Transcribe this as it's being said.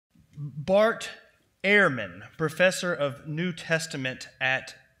Bart Ehrman, professor of New Testament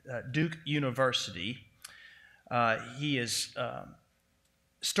at Duke University,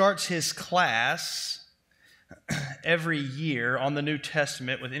 starts his class every year on the New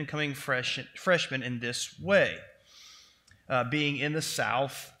Testament with incoming freshmen in this way. Being in the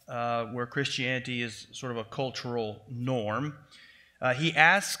South, where Christianity is sort of a cultural norm, he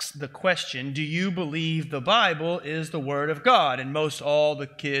asks the question, do you believe the Bible is the Word of God? And most all the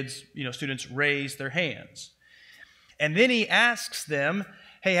kids, students raise their hands. And then he asks them,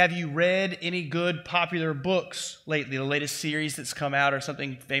 hey, have you read any good popular books lately, the latest series that's come out or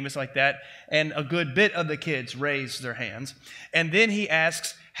something famous like that? And a good bit of the kids raise their hands. And then he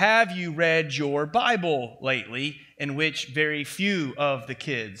asks, have you read your Bible lately? In which very few of the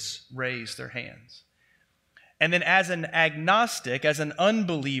kids raise their hands. And then as an agnostic, as an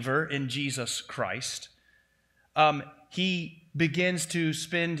unbeliever in Jesus Christ, he begins to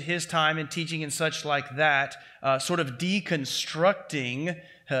spend his time in teaching and such like that, sort of deconstructing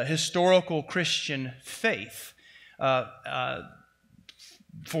historical Christian faith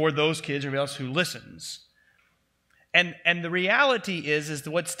for those kids or anybody else who listens. And the reality is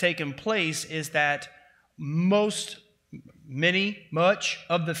that what's taken place is that much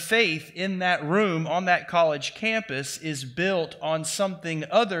of the faith in that room on that college campus is built on something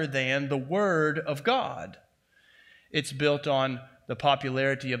other than the Word of God. It's built on the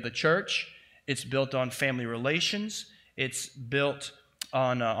popularity of the church. It's built on family relations. It's built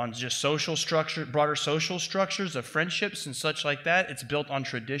on just social structure, broader social structures of friendships and such like that. It's built on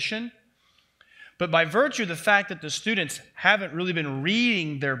tradition. But by virtue of the fact that the students haven't really been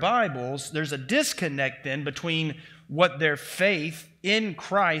reading their Bibles, there's a disconnect then between what their faith in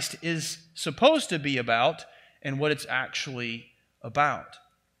Christ is supposed to be about and what it's actually about.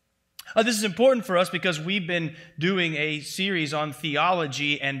 This is important for us because we've been doing a series on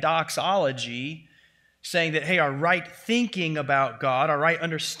theology and doxology, saying that, hey, our right thinking about God, our right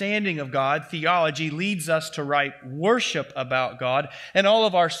understanding of God, theology, leads us to right worship about God. And all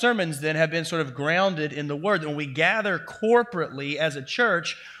of our sermons then have been sort of grounded in the Word. When we gather corporately as a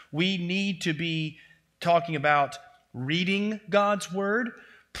church, we need to be talking about reading God's Word,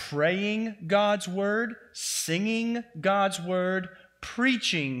 praying God's Word, singing God's Word,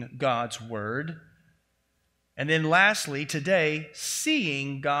 preaching God's Word, and then lastly, today,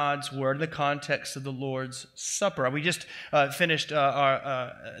 seeing God's Word in the context of the Lord's Supper. We just finished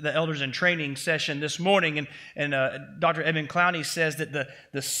the Elders in Training session this morning, and Dr. Edmund Clowney says that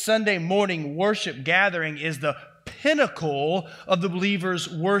the Sunday morning worship gathering is the pinnacle of the believer's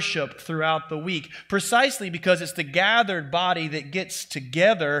worship throughout the week, precisely because it's the gathered body that gets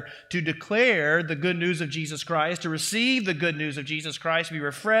together to declare the good news of Jesus Christ, to receive the good news of Jesus Christ, to be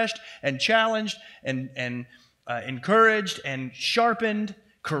refreshed and challenged and encouraged and sharpened,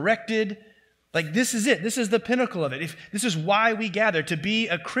 corrected. Like, this is it. This is the pinnacle of it. This is why we gather. To be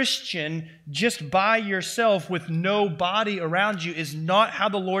a Christian just by yourself with no body around you is not how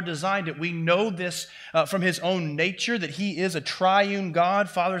the Lord designed it. We know this from His own nature, that He is a triune God,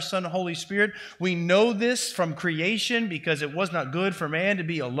 Father, Son, Holy Spirit. We know this from creation because it was not good for man to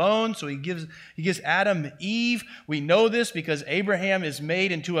be alone, so He gives Adam Eve. We know this because Abraham is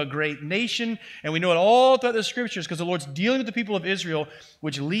made into a great nation, and we know it all throughout the Scriptures because the Lord's dealing with the people of Israel,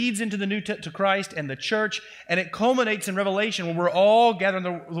 which leads into the New Testament, Christ and the church, and it culminates in Revelation when we're all gathering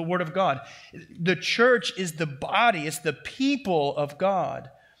the Word of God. The church is the body, it's the people of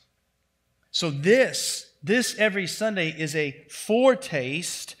God. So this every Sunday is a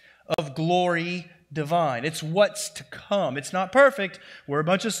foretaste of glory divine. It's what's to come. It's not perfect. We're a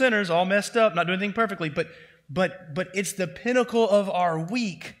bunch of sinners, all messed up, not doing anything perfectly, but it's the pinnacle of our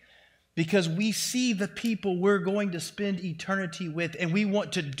week, because we see the people we're going to spend eternity with, and we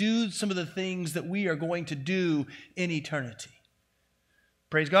want to do some of the things that we are going to do in eternity.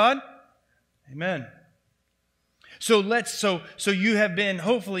 Praise God. Amen. So you have been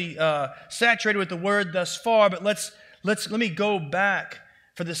hopefully saturated with the Word thus far, but let me go back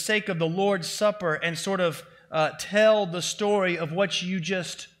for the sake of the Lord's Supper and sort of tell the story of what you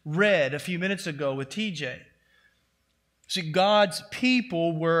just read a few minutes ago with TJ. See, God's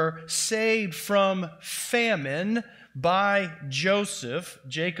people were saved from famine by Joseph,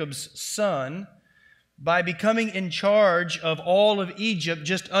 Jacob's son, by becoming in charge of all of Egypt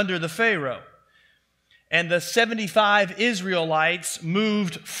just under the Pharaoh. And the 75 Israelites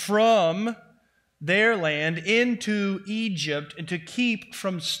moved from their land into Egypt and to keep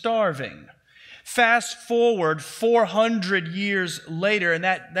from starving. Fast forward 400 years later, and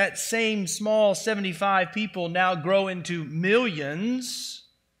that same small 75 people now grow into millions.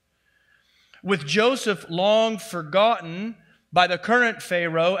 With Joseph long forgotten, by the current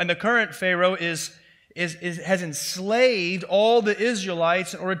Pharaoh, and the current Pharaoh has enslaved all the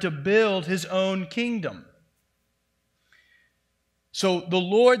Israelites in order to build his own kingdom. So the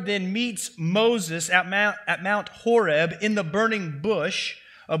Lord then meets Moses at Mount Horeb in the burning bush,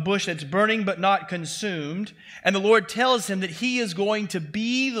 a bush that's burning but not consumed. And the Lord tells him that he is going to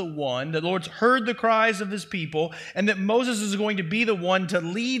be the one, the Lord's heard the cries of his people, and that Moses is going to be the one to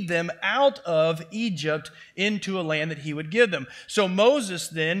lead them out of Egypt into a land that he would give them. So Moses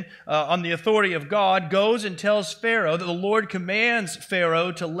then, on the authority of God, goes and tells Pharaoh that the Lord commands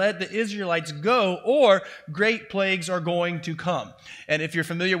Pharaoh to let the Israelites go, or great plagues are going to come. And if you're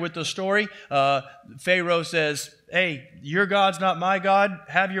familiar with the story, Pharaoh says, hey, your God's not my God,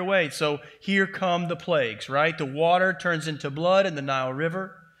 have your way. So here come the plagues, right? The water turns into blood in the Nile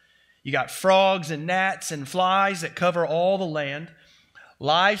River. You got frogs and gnats and flies that cover all the land.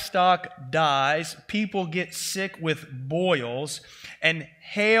 Livestock dies. People get sick with boils. And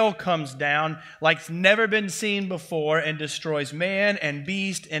hail comes down like it's never been seen before and destroys man and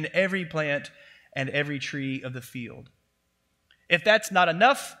beast and every plant and every tree of the field. If that's not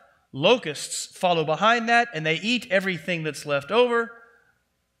enough, locusts follow behind that, and they eat everything that's left over,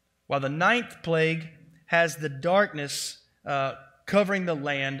 while the 9th plague has the darkness covering the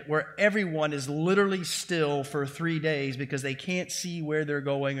land, where everyone is literally still for 3 days because they can't see where they're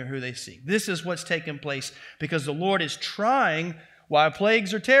going or who they see. This is what's taken place because the Lord is trying, while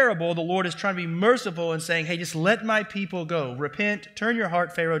plagues are terrible, the Lord is trying to be merciful and saying, hey, just let my people go. Repent, turn your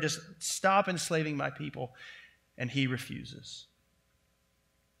heart, Pharaoh, just stop enslaving my people. And he refuses.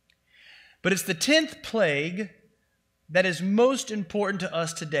 But it's the 10th plague that is most important to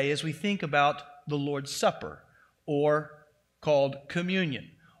us today as we think about the Lord's Supper, or called communion,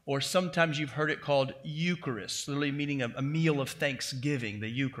 or sometimes you've heard it called Eucharist, literally meaning a meal of thanksgiving, the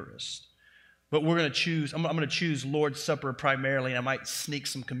Eucharist. But we're going to choose, I'm going to choose Lord's Supper primarily, and I might sneak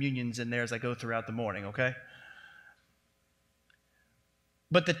some communions in there as I go throughout the morning, okay?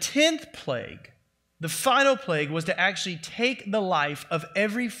 But the 10th plague, the final plague, was to actually take the life of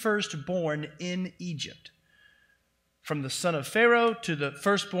every firstborn in Egypt, from the son of Pharaoh to the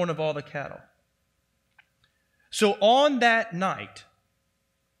firstborn of all the cattle. So on that night,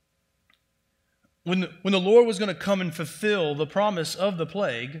 when the Lord was going to come and fulfill the promise of the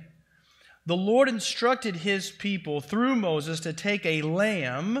plague, the Lord instructed his people through Moses to take a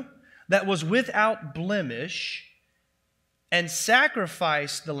lamb that was without blemish and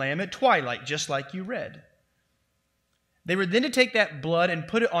sacrifice the lamb at twilight, just like you read. They were then to take that blood and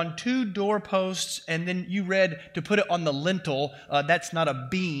put it on 2 doorposts, and then you read to put it on the lintel. That's not a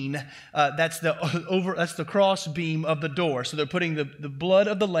beam. That's the cross beam of the door. So they're putting the blood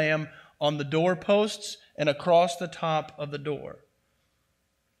of the lamb on the doorposts and across the top of the door.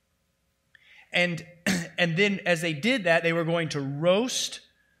 And then as they did that, they were going to roast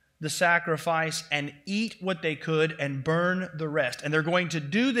the sacrifice and eat what they could and burn the rest. And they're going to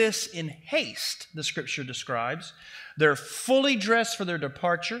do this in haste, the scripture describes. They're fully dressed for their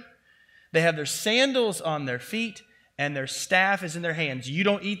departure. They have their sandals on their feet, and their staff is in their hands. You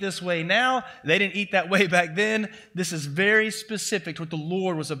don't eat this way now. They didn't eat that way back then. This is very specific to what the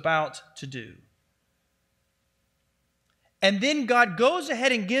Lord was about to do. And then God goes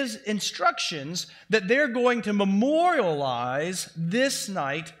ahead and gives instructions that they're going to memorialize this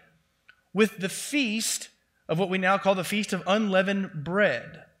night with the feast of what we now call the Feast of Unleavened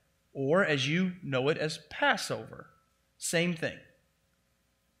Bread, or as you know it as Passover. Same thing.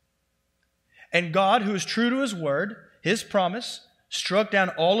 And God, who is true to his word, his promise, struck down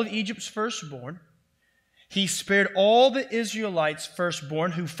all of Egypt's firstborn. He spared all the Israelites'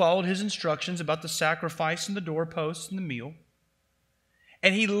 firstborn who followed his instructions about the sacrifice and the doorposts and the meal.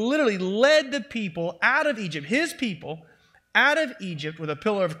 And he literally led the people out of Egypt, his people, out of Egypt with a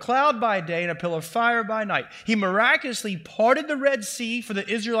pillar of cloud by day and a pillar of fire by night. He miraculously parted the Red Sea for the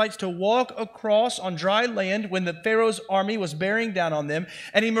Israelites to walk across on dry land when the Pharaoh's army was bearing down on them.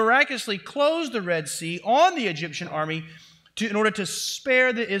 And he miraculously closed the Red Sea on the Egyptian army in order to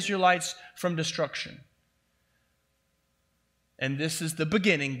spare the Israelites from destruction. And this is the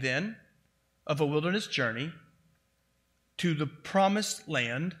beginning then of a wilderness journey to the promised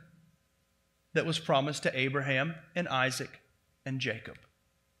land that was promised to Abraham and Isaac and Jacob.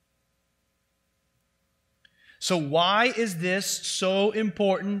 So why is this so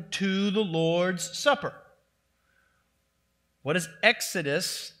important to the Lord's Supper? What does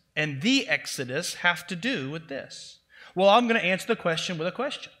Exodus and the Exodus have to do with this? Well, I'm going to answer the question with a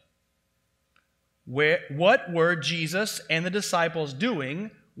question. What were Jesus and the disciples doing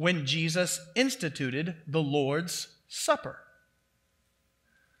when Jesus instituted the Lord's Supper?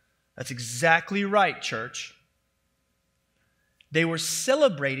 That's exactly right, church. They were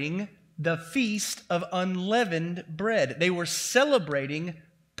celebrating the Feast of Unleavened Bread. They were celebrating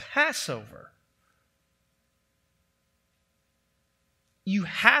Passover. You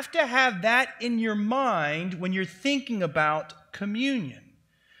have to have that in your mind when you're thinking about communion.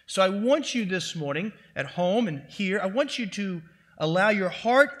 So I want you this morning, at home and here, I want you to allow your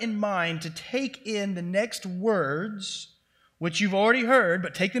heart and mind to take in the next words, which you've already heard,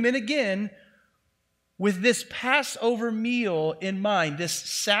 but take them in again, with this Passover meal in mind, this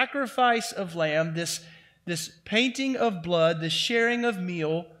sacrifice of lamb, this painting of blood, this sharing of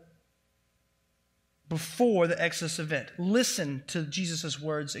meal before the Exodus event. Listen to Jesus'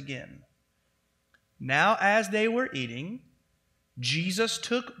 words again. Now as they were eating, Jesus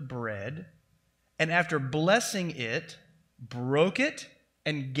took bread, and after blessing it, broke it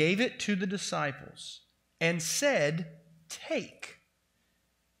and gave it to the disciples, and said, "Take,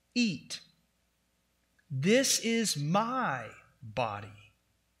 eat. This is my body."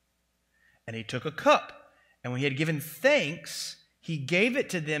 And he took a cup, and when he had given thanks, he gave it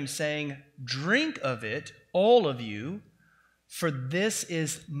to them, saying, "Drink of it, all of you, for this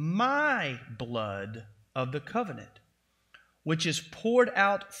is my blood of the covenant, which is poured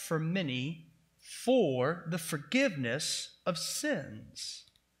out for many for the forgiveness of sins.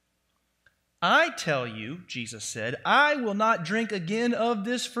 I tell you," Jesus said, "I will not drink again of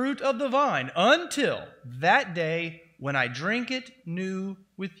this fruit of the vine until that day when I drink it new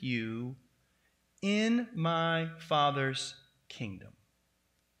with you in my Father's kingdom."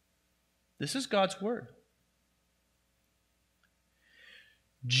 This is God's word.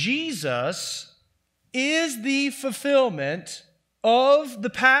 Jesus is the fulfillment of the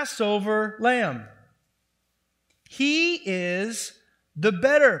Passover lamb. He is the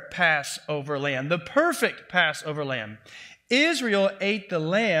better Passover lamb, the perfect Passover lamb. Israel ate the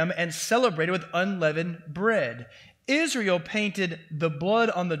lamb and celebrated with unleavened bread. Israel painted the blood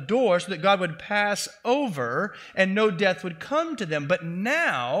on the door so that God would pass over and no death would come to them. But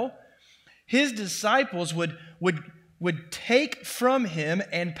now his disciples would take from him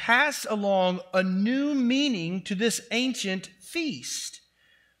and pass along a new meaning to this ancient feast.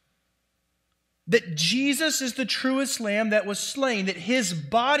 That Jesus is the truest lamb that was slain, that his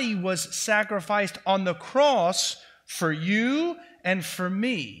body was sacrificed on the cross for you and for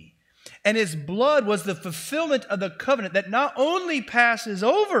me. And his blood was the fulfillment of the covenant that not only passes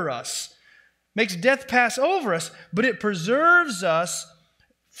over us, makes death pass over us, but it preserves us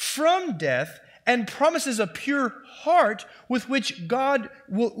from death and promises a pure heart with which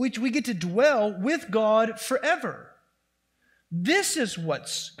we get to dwell with God forever. This is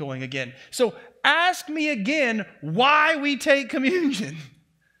what's going again. So ask me again why we take communion.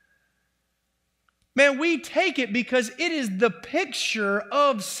 Man, we take it because it is the picture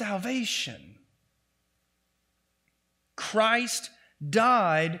of salvation. Christ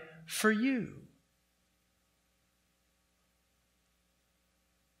died for you.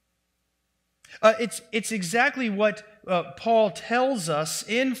 It's exactly what Paul tells us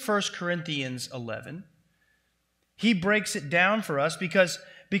in 1 Corinthians 11. He breaks it down for us because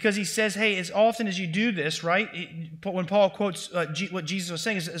he says, hey, as often as you do this, right? When Paul quotes what Jesus was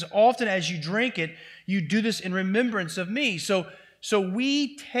saying, is as often as you drink it, you do this in remembrance of me. So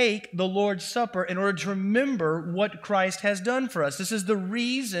we take the Lord's Supper in order to remember what Christ has done for us. This is the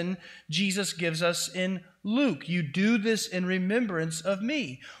reason Jesus gives us in Luke. You do this in remembrance of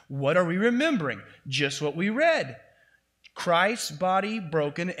me. What are we remembering? Just what we read. Christ's body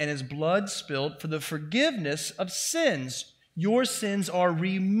broken and his blood spilled for the forgiveness of sins. Your sins are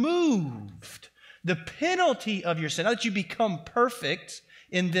removed. The penalty of your sin, not that you become perfect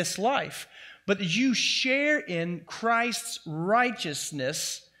in this life, but that you share in Christ's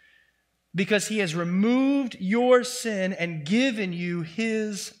righteousness because he has removed your sin and given you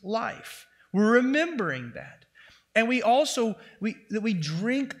his life. We're remembering that. And we also, we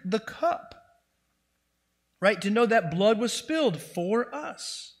drink the cup, right? To know that blood was spilled for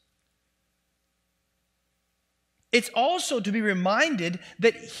us. It's also to be reminded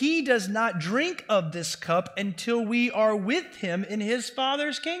that he does not drink of this cup until we are with him in his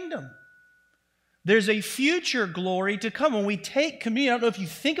Father's kingdom. There's a future glory to come. When we take communion, I don't know if you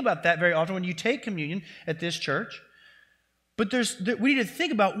think about that very often when you take communion at this church, but we need to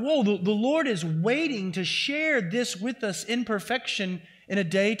think about, the Lord is waiting to share this with us in perfection in a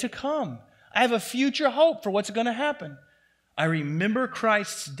day to come. I have a future hope for what's going to happen. I remember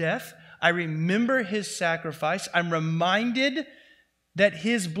Christ's death. I remember his sacrifice. I'm reminded that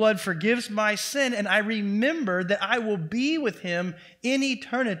his blood forgives my sin, and I remember that I will be with him in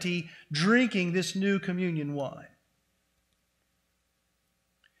eternity drinking this new communion wine.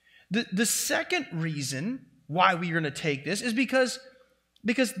 The second reason why we're going to take this is because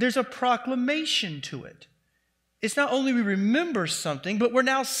there's a proclamation to it. It's not only we remember something, but we're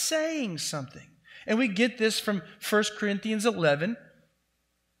now saying something. And we get this from 1 Corinthians 11,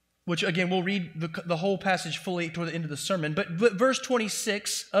 which again, we'll read the whole passage fully toward the end of the sermon. But verse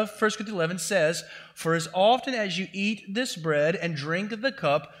 26 of 1 Corinthians 11 says, "For as often as you eat this bread and drink the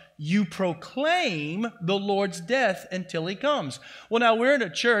cup, you proclaim the Lord's death until he comes." Well, now we're in a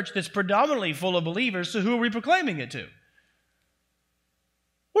church that's predominantly full of believers, so who are we proclaiming it to?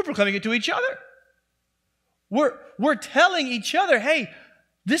 We're proclaiming it to each other. We're telling each other, hey,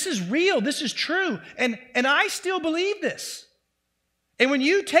 this is real, this is true, and I still believe this. And when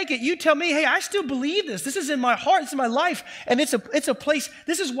you take it, you tell me, hey, I still believe this. This is in my heart, it's in my life, and it's a place.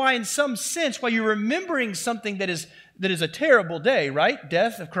 This is why, in some sense, while you're remembering something that is a terrible day, right?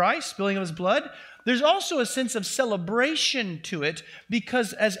 Death of Christ, spilling of his blood. There's also a sense of celebration to it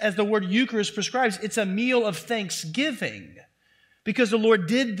because, as the word Eucharist prescribes, it's a meal of thanksgiving because the Lord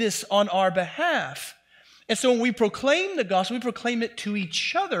did this on our behalf. And so when we proclaim the gospel, we proclaim it to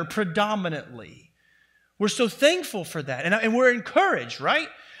each other predominantly. We're so thankful for that. And we're encouraged, right?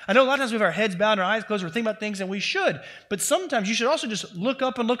 I know a lot of times we have our heads bowed and our eyes closed. We're thinking about things, and we should. But sometimes you should also just look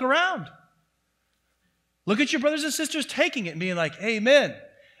up and look around. Look at your brothers and sisters taking it and being like, amen,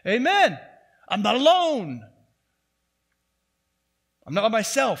 amen. I'm not alone. I'm not by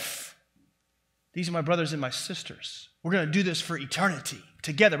myself. These are my brothers and my sisters. We're going to do this for eternity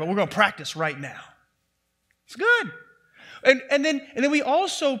together, but we're going to practice right now. It's good. And then we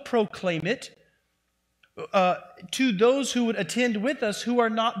also proclaim it to those who would attend with us who are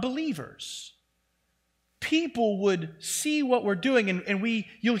not believers. People would see what we're doing, and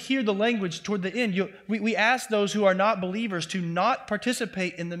you'll hear the language toward the end. We ask those who are not believers to not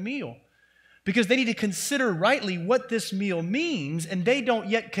participate in the meal because they need to consider rightly what this meal means, and they don't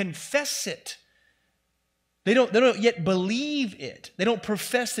yet confess it. They don't yet believe it. They don't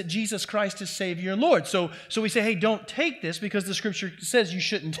profess that Jesus Christ is Savior and Lord. So we say, hey, don't take this because the Scripture says you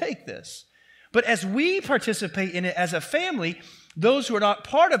shouldn't take this. But as we participate in it as a family, those who are not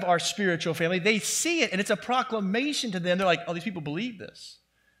part of our spiritual family, they see it, and it's a proclamation to them. They're like, oh, these people believe this.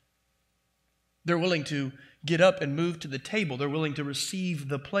 They're willing to get up and move to the table. They're willing to receive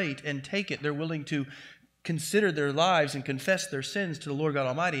the plate and take it. They're willing to consider their lives and confess their sins to the Lord God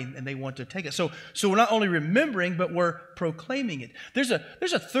Almighty, and they want to take it. So we're not only remembering, but we're proclaiming it. There's a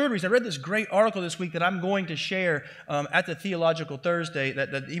third reason. I read this great article this week that I'm going to share at the Theological Thursday,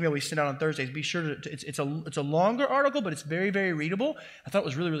 that email we sent out on Thursdays. Be sure to, it's a longer article, but it's very, very readable. I thought it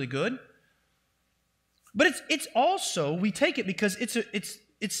was really, really good. But it's also, we take it because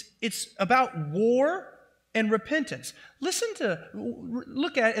it's about war and repentance.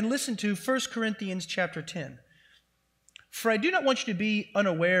 Look at and listen to 1 Corinthians chapter 10. "For I do not want you to be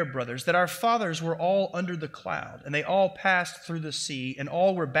unaware, brothers, that our fathers were all under the cloud, and they all passed through the sea, and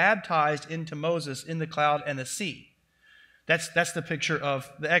all were baptized into Moses in the cloud and the sea." That's the picture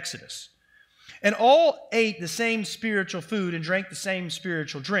of the Exodus. "And all ate the same spiritual food and drank the same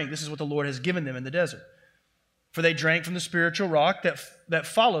spiritual drink." This is what the Lord has given them in the desert. "For they drank from the spiritual rock that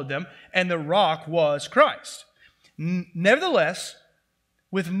followed them, and the rock was Christ. Nevertheless,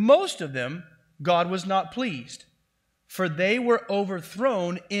 with most of them, God was not pleased, for they were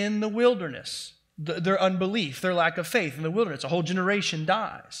overthrown in the wilderness." Their unbelief, their lack of faith in the wilderness. A whole generation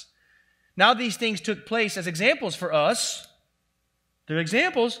dies. "Now these things took place as examples for us." They're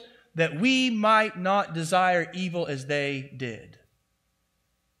examples that we might not desire evil as they did.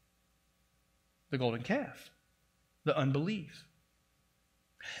 The golden calf. The unbelief.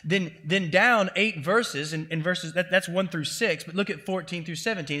 Then down 8 verses, in verses, that's 1 through 6, but look at 14 through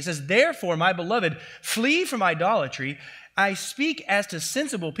 17. It says, "Therefore, my beloved, flee from idolatry. I speak as to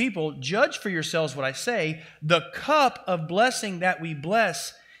sensible people. Judge for yourselves what I say. The cup of blessing that we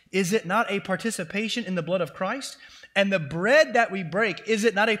bless, is it not a participation in the blood of Christ? And the bread that we break, is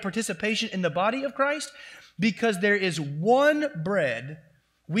it not a participation in the body of Christ? Because there is one bread,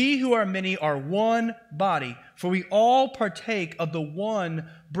 we who are many are one body, for we all partake of the one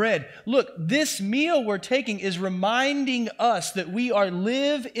bread." Look, this meal we're taking is reminding us that we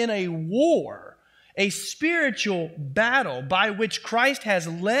live in a war, a spiritual battle by which Christ has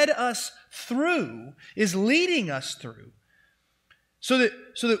led us through, is leading us through, so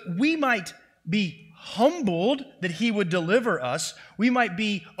that we might be humbled that he would deliver us. We might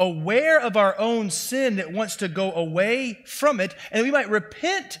be aware of our own sin that wants to go away from it, and we might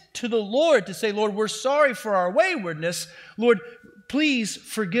repent to the Lord to say, "Lord, we're sorry for our waywardness. Lord, please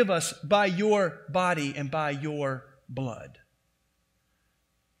forgive us by your body and by your blood."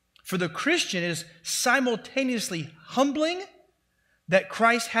 For the Christian, it is simultaneously humbling that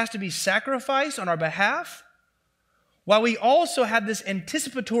Christ has to be sacrificed on our behalf, while we also have this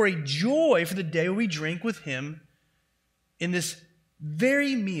anticipatory joy for the day we drink with him in this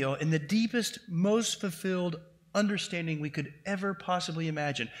very meal, in the deepest, most fulfilled understanding we could ever possibly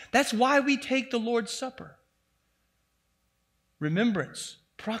imagine. That's why we take the Lord's Supper. Remembrance,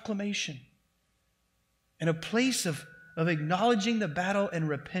 proclamation, and a place of acknowledging the battle and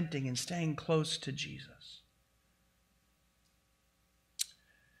repenting and staying close to Jesus.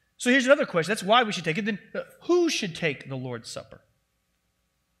 So here's another question. That's why we should take it. Then who should take the Lord's Supper?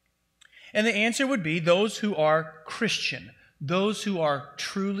 And the answer would be those who are Christian, those who are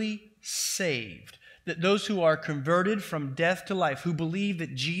truly saved, that those who are converted from death to life, who believe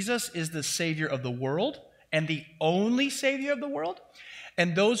that Jesus is the Savior of the world and the only Savior of the world,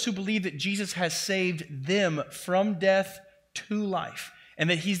 and those who believe that Jesus has saved them from death to life, and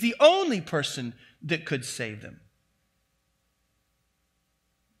that he's the only person that could save them.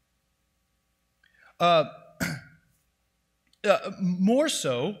 More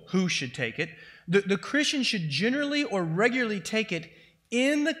so, who should take it? The Christian should generally or regularly take it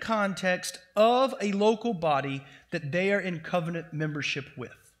in the context of a local body that they are in covenant membership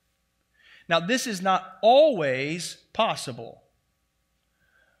with. Now, this is not always possible,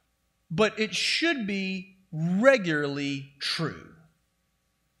 but it should be regularly true.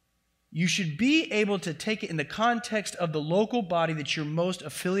 You should be able to take it in the context of the local body that you're most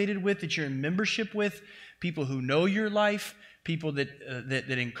affiliated with, that you're in membership with, people who know your life, people that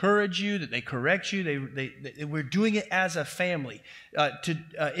encourage you, that they correct you. We're doing it as a family.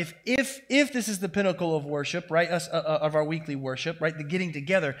 If this is the pinnacle of worship, right, of our weekly worship, right, the getting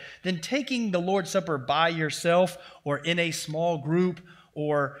together, then taking the Lord's Supper by yourself or in a small group,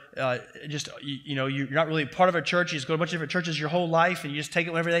 or you're not really part of a church. You just go to a bunch of different churches your whole life, and you just take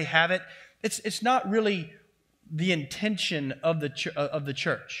it whenever they have it. It's not really the intention of the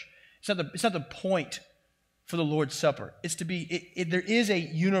church. It's not the point for the Lord's Supper. It's to be. There is a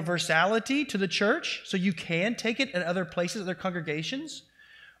universality to the church, so you can take it in other places, other congregations.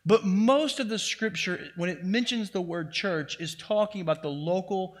 But most of the Scripture, when it mentions the word church, is talking about the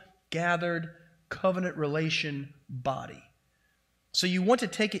local, gathered, covenant relation body. So you want to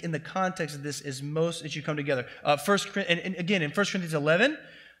take it in the context of this as you come together. And again, in 1 Corinthians 11,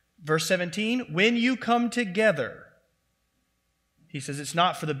 verse 17, when you come together, he says it's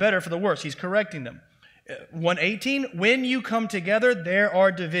not for the better, for the worse. He's correcting them. 1:18, when you come together, there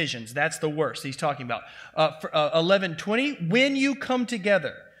are divisions. That's the worst he's talking about. 11:20, when you come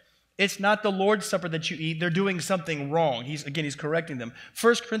together, it's not the Lord's Supper that you eat. They're doing something wrong. He's correcting them.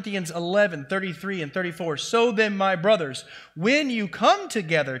 1 Corinthians 11, 33 and 34. So then, my brothers, when you come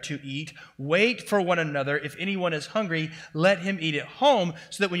together to eat, wait for one another. If anyone is hungry, let him eat at home,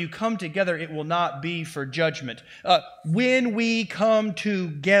 so that when you come together, it will not be for judgment. When we come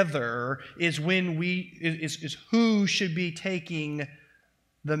together is who should be taking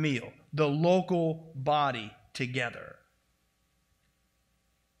the meal, the local body together.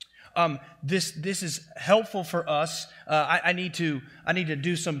 This is helpful for us. I need to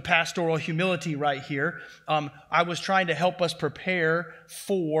do some pastoral humility right here. I was trying to help us prepare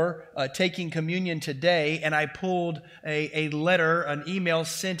for taking communion today, and I pulled a letter, an email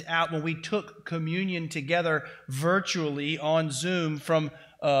sent out when we took communion together virtually on Zoom from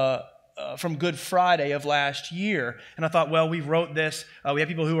Good Friday of last year. And I thought, well, we wrote this. We have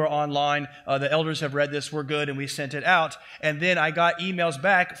people who are online. The elders have read this. We're good. And we sent it out. And then I got emails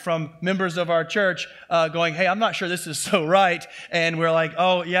back from members of our church going, hey, I'm not sure this is so right. And we're like,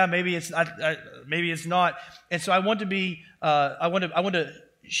 oh, yeah, maybe it's not. And so I want to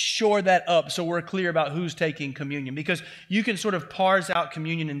shore that up so we're clear about who's taking communion, because you can sort of parse out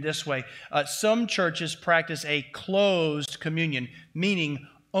communion in this way. Some churches practice a closed communion, meaning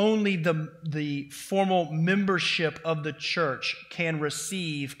only the formal membership of the church can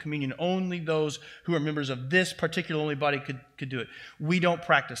receive communion. Only those who are members of this particular only body could do it. We don't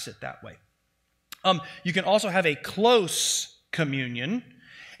practice it that way. You can also have a close communion,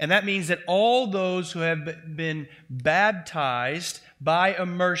 and that means that all those who have been baptized by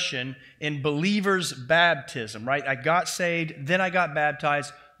immersion in believers' baptism, right? I got saved, then I got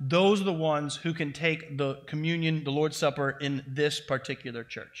baptized. Those are the ones who can take the communion, the Lord's Supper, in this particular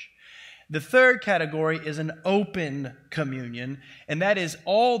church. The third category is an open communion, and that is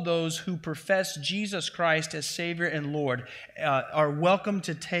all those who profess Jesus Christ as Savior and Lord are welcome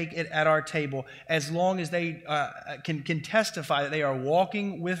to take it at our table, as long as they can testify that they are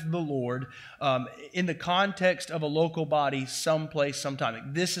walking with the Lord in the context of a local body someplace,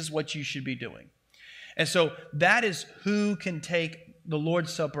 sometime. This is what you should be doing. And so that is who can take the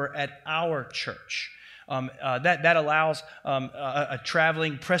Lord's Supper at our church. That allows a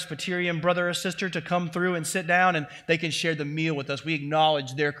traveling Presbyterian brother or sister to come through and sit down, and they can share the meal with us. We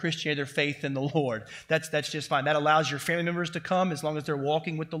acknowledge their Christianity, their faith in the Lord. That's just fine. That allows your family members to come as long as they're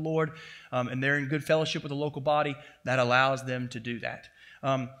walking with the Lord and they're in good fellowship with the local body. That allows them to do that.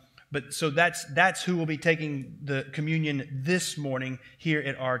 But so that's who will be taking the communion this morning here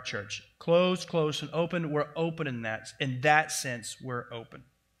at our church. Closed, and open. We're open in that. In that sense, we're open.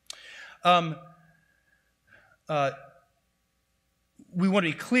 We want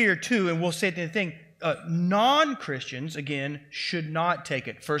to be clear, too, and we'll say the thing, non-Christians, again, should not take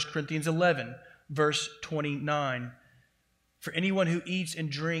it. 1 Corinthians 11, verse 29. For anyone who eats and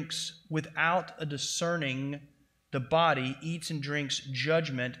drinks without a discerning the body eats and drinks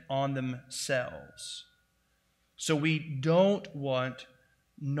judgment on themselves. So we don't want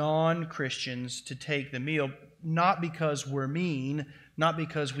non-Christians to take the meal, not because we're mean, not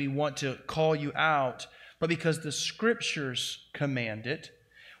because we want to call you out, but because the Scriptures command it.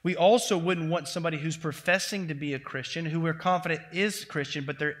 We also wouldn't want somebody who's professing to be a Christian, who we're confident is Christian,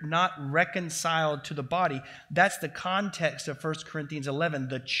 but they're not reconciled to the body. That's the context of 1 Corinthians 11.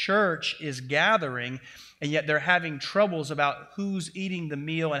 The church is gathering, and yet they're having troubles about who's eating the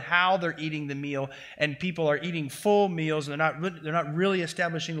meal and how they're eating the meal. And people are eating full meals, and they're not really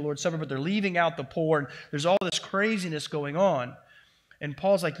establishing the Lord's Supper, but they're leaving out the poor. And there's all this craziness going on. And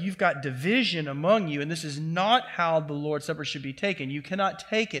Paul's like, you've got division among you, and this is not how the Lord's Supper should be taken. You cannot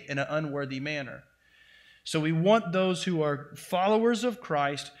take it in an unworthy manner. So we want those who are followers of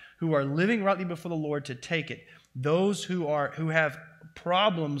Christ, who are living rightly before the Lord, to take it. Those who have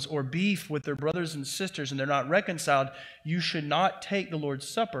problems or beef with their brothers and sisters and they're not reconciled, you should not take the Lord's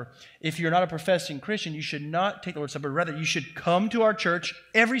Supper. If you're not a professing Christian, you should not take the Lord's Supper. Rather, you should come to our church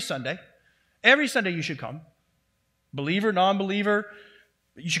every Sunday. Every Sunday you should come. Believer, non-believer,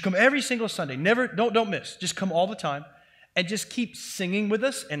 you should come every single Sunday. Never, don't miss. Just come all the time and just keep singing with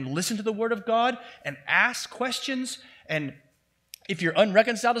us and listen to the Word of God and ask questions. And if you're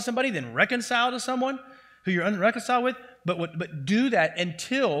unreconciled to somebody, then reconcile to someone who you're unreconciled with. But do that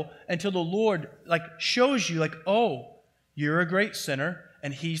until the Lord shows you oh, you're a great sinner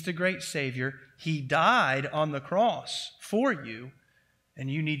and He's the great Savior. He died on the cross for you and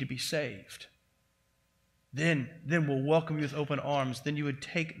you need to be saved. Then we'll welcome you with open arms. Then you would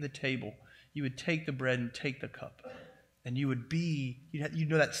take the table. You would take the bread and take the cup. And you'd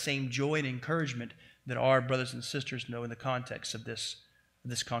know that same joy and encouragement that our brothers and sisters know in the context of this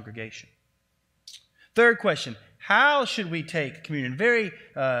congregation. Third question, how should we take communion? Very,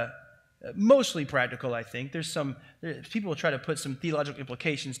 mostly practical, I think. People will try to put some theological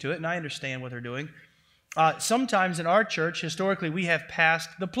implications to it, and I understand what they're doing. Sometimes in our church, historically, we have passed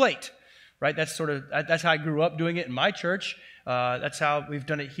the plate. Right, that's how I grew up doing it in my church. That's how we've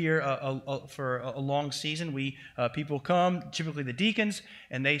done it here for a long season. People come, typically the deacons,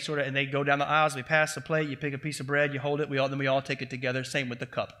 and they go down the aisles. We pass the plate. You pick a piece of bread, you hold it. Then we all take it together. Same with the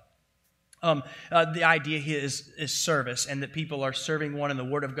cup. The idea here is service, and that people are serving one in the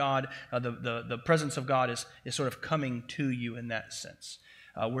Word of God. The presence of God is sort of coming to you in that sense.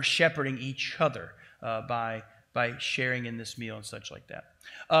 We're shepherding each other by sharing in this meal and such like that.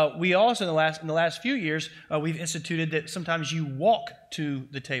 We also, in the last few years, we've instituted that sometimes you walk to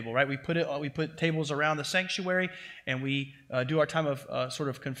the table, right? We put tables around the sanctuary, and we do our time of sort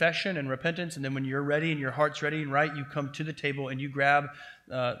of confession and repentance, and then when you're ready and your heart's ready and right, you come to the table and you grab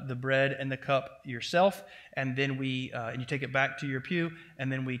the bread and the cup yourself, and then and you take it back to your pew,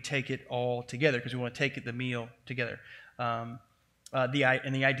 and then we take it all together because we want to take the meal together. The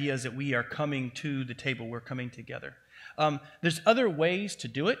idea is that we are coming to the table. We're coming together. There's other ways to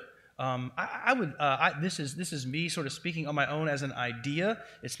do it. This is me sort of speaking on my own as an idea.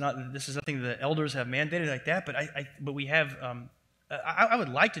 It's not. This is nothing the elders have mandated like that. But we have. I would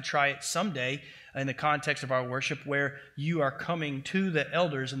like to try it someday in the context of our worship, where you are coming to the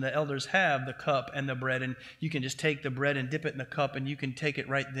elders, and the elders have the cup and the bread, and you can just take the bread and dip it in the cup, and you can take it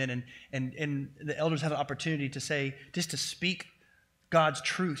right then, and the elders have an opportunity to speak God's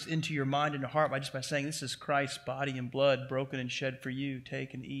truth into your mind and your heart by saying, this is Christ's body and blood broken and shed for you.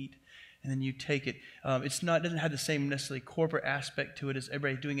 Take and eat. And then you take it. It doesn't have the same necessarily corporate aspect to it as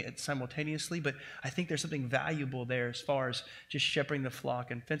everybody doing it simultaneously, but I think there's something valuable there as far as just shepherding the flock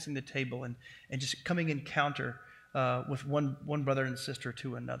and fencing the table and just coming in counter with one brother and sister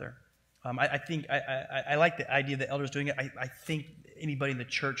to another. I think I like the idea that elders doing it. I think anybody in the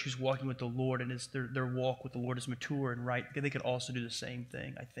church who's walking with the Lord and their walk with the Lord is mature and right, they could also do the same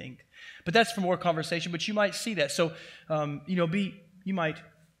thing, I think. But that's for more conversation, but you might see that. So,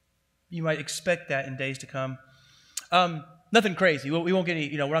 you might expect that in days to come. Nothing crazy. We won't get any,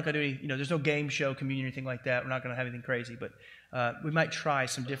 we're not going to do any, there's no game show, communion, or anything like that. We're not going to have anything crazy, but we might try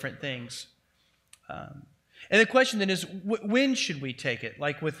some different things. And the question then is, when should we take it?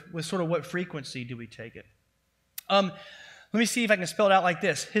 Like with sort of what frequency do we take it? Let me see if I can spell it out like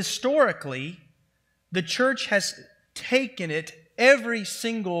this. Historically, the church has taken it every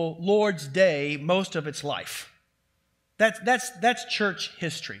single Lord's Day most of its life. That's church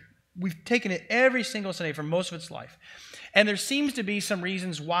history. We've taken it every single Sunday for most of its life. And there seems to be some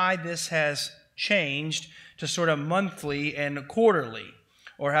reasons why this has changed to sort of monthly and quarterly,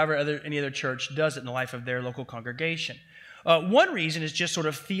 or however any other church does it in the life of their local congregation. One reason is just sort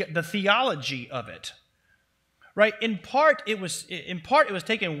of the theology of it. Right? In part, it was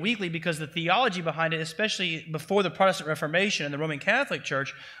taken weekly because the theology behind it, especially before the Protestant Reformation and the Roman Catholic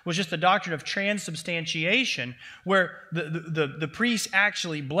Church, was just the doctrine of transubstantiation, where the priest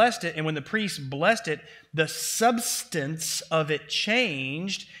actually blessed it, and when the priest blessed it, the substance of it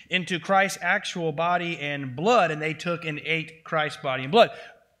changed into Christ's actual body and blood, and they took and ate Christ's body and blood.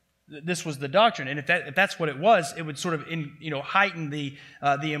 This was the doctrine, and if that's what it was, it would sort of heighten the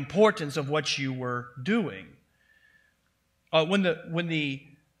importance of what you were doing. When the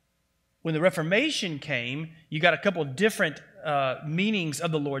Reformation came, you got a couple of different meanings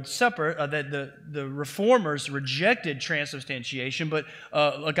of the Lord's Supper. That the Reformers rejected transubstantiation, but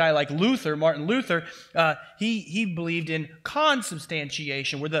a guy like Martin Luther, he believed in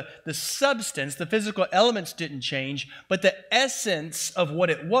consubstantiation, where the substance, the physical elements didn't change, but the essence of what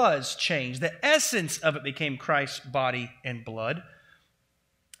it was changed. The essence of it became Christ's body and blood.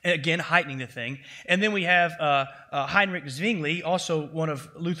 Again, heightening the thing. And then we have Heinrich Zwingli, also one of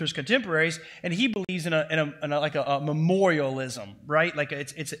Luther's contemporaries, and he believes in a memorialism, right? Like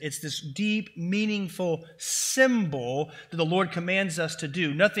it's this deep, meaningful symbol that the Lord commands us to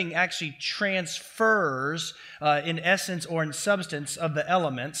do. Nothing actually transfers in essence or in substance of the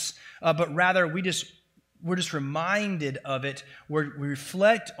elements, but rather we're just reminded of it. We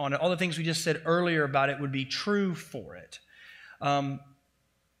reflect on it. All the things we just said earlier about it would be true for it.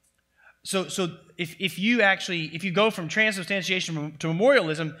 So if you go from transubstantiation to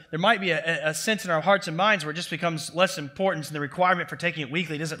memorialism, there might be a sense in our hearts and minds where it just becomes less important, and the requirement for taking it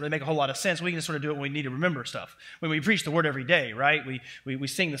weekly doesn't really make a whole lot of sense. We can just sort of do it when we need to remember stuff. When we preach the word every day, right? We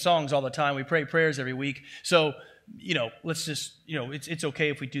sing the songs all the time. We pray prayers every week. So, let's just, it's okay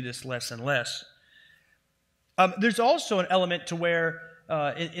if we do this less and less. There's also an element to where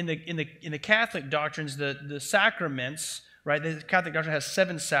in the Catholic doctrines, the sacraments, right? The Catholic doctrine has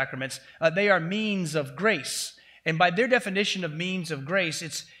 7 sacraments. They are means of grace. And by their definition of means of grace,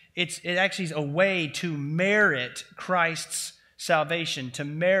 it actually is a way to merit Christ's salvation, to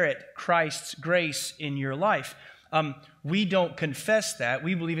merit Christ's grace in your life. We don't confess that.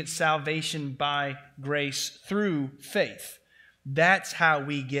 We believe it's salvation by grace through faith. That's how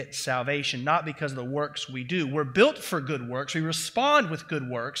we get salvation, not because of the works we do. We're built for good works. We respond with good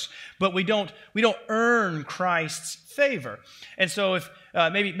works, but we don't earn Christ's favor. And so if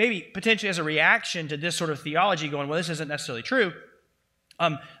maybe potentially as a reaction to this sort of theology going, well, this isn't necessarily true,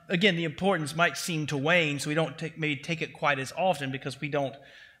 again, the importance might seem to wane, so we don't take it quite as often because we don't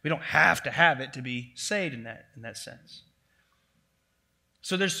have to have it to be saved in that sense.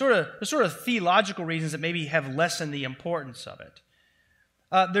 So there's sort of theological reasons that maybe have lessened the importance of it.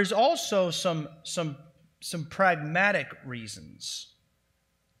 There's also some pragmatic reasons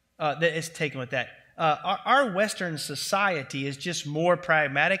that is taken with that. Our Western society is just more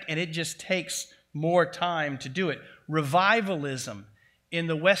pragmatic, and it just takes more time to do it. Revivalism in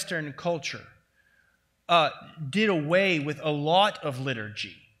the Western culture did away with a lot of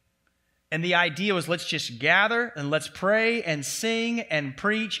liturgy. And the idea was, let's just gather and let's pray and sing and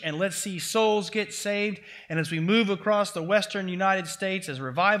preach and let's see souls get saved. And as we move across the Western United States, as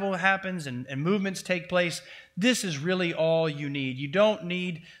revival happens and movements take place, this is really all you need. You don't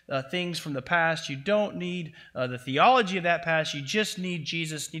need things from the past. You don't need the theology of that past. You just need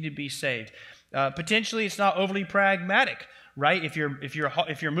Jesus, need to be saved. Potentially, it's not overly pragmatic, right? If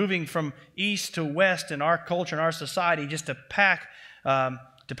you're moving from east to west in our culture and our society, just to pack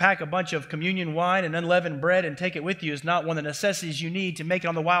a bunch of communion wine and unleavened bread and take it with you is not one of the necessities you need to make it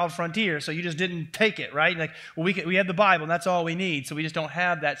on the wild frontier. So you just didn't take it, right? Like, well, we have the Bible and that's all we need. So we just don't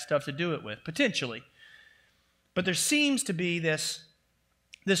have that stuff to do it with, potentially. But there seems to be this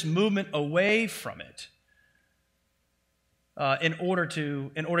movement away from it in order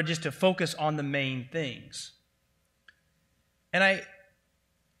just to focus on the main things. And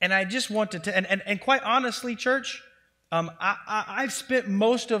I just want to and quite honestly, church, I've spent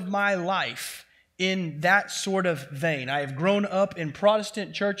most of my life in that sort of vein. I have grown up in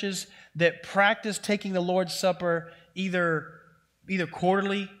Protestant churches that practice taking the Lord's Supper either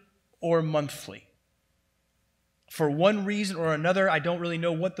quarterly or monthly. For one reason or another, I don't really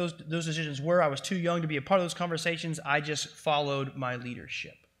know what those decisions were. I was too young to be a part of those conversations. I just followed my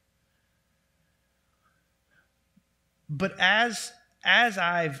leadership. But as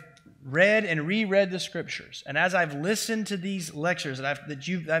I've read and reread the Scriptures, and as I've listened to these lectures that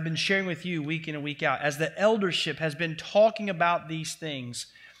I've been sharing with you week in and week out, as the eldership has been talking about these things,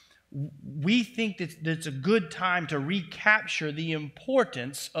 we think that it's a good time to recapture the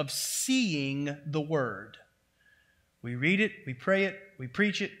importance of seeing the Word. We read it, we pray it, we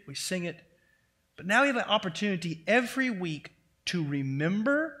preach it, we sing it. But now we have an opportunity every week to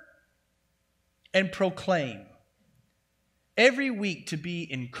remember and proclaim. Every week to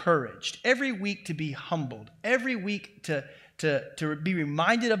be encouraged. Every week to be humbled. Every week to be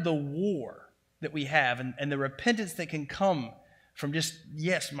reminded of the war that we have and the repentance that can come from just,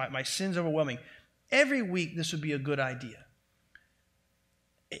 yes, my sin's overwhelming. Every week this would be a good idea.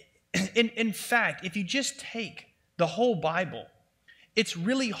 In fact, if you just take the whole Bible, it's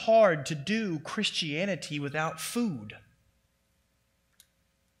really hard to do Christianity without food.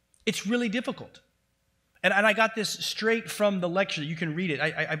 It's really difficult. And I got this straight from the lecture. You can read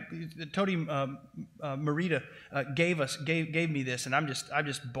it. Tony Marita gave me this, and I'm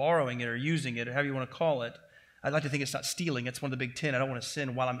just borrowing it or using it or however you want to call it. I'd like to think it's not stealing. It's one of the big 10. I don't want to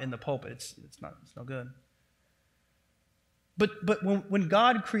sin while I'm in the pulpit. It's no good. But when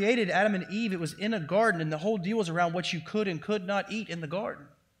God created Adam and Eve, it was in a garden, and the whole deal was around what you could and could not eat in the garden.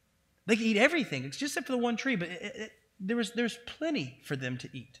 They could eat everything, except for the one tree, but there's plenty for them to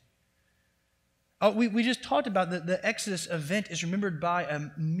eat. We just talked about the Exodus event is remembered by a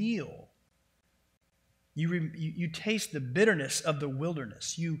meal. You taste the bitterness of the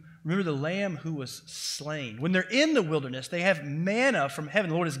wilderness. You remember the lamb who was slain. When they're in the wilderness, they have manna from heaven.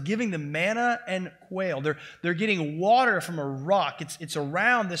 The Lord is giving them manna and quail. They're getting water from a rock. It's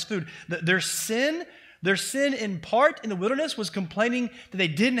around this food. Their sin in part in the wilderness was complaining that they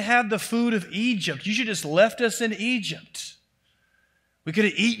didn't have the food of Egypt. You should have just left us in Egypt. We could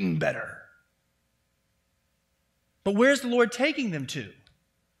have eaten better. But where's the Lord taking them to?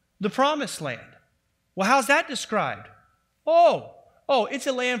 The promised land. Well, how's that described? Oh, it's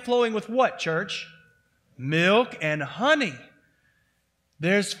a land flowing with what, church? Milk and honey.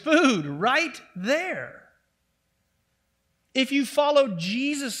 There's food right there. If you follow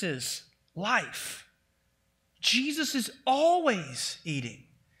Jesus' life, Jesus is always eating.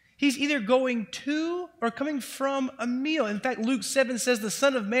 He's either going to or coming from a meal. In fact, Luke 7 says the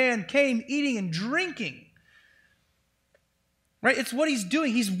Son of Man came eating and drinking. Right? It's what he's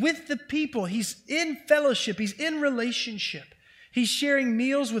doing. He's with the people. He's in fellowship. He's in relationship. He's sharing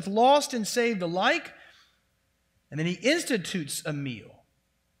meals with lost and saved alike. And then he institutes a meal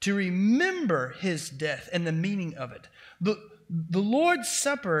to remember his death and the meaning of it. The Lord's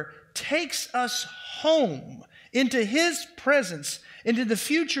Supper takes us home into his presence, into the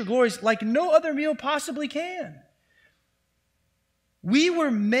future glories like no other meal possibly can. We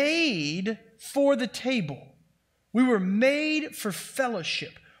were made for the table. We were made for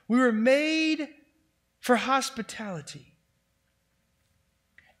fellowship. We were made for hospitality.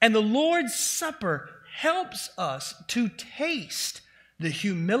 And the Lord's Supper helps us to taste the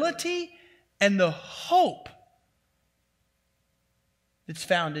humility and the hope that's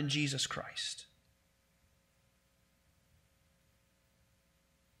found in Jesus Christ.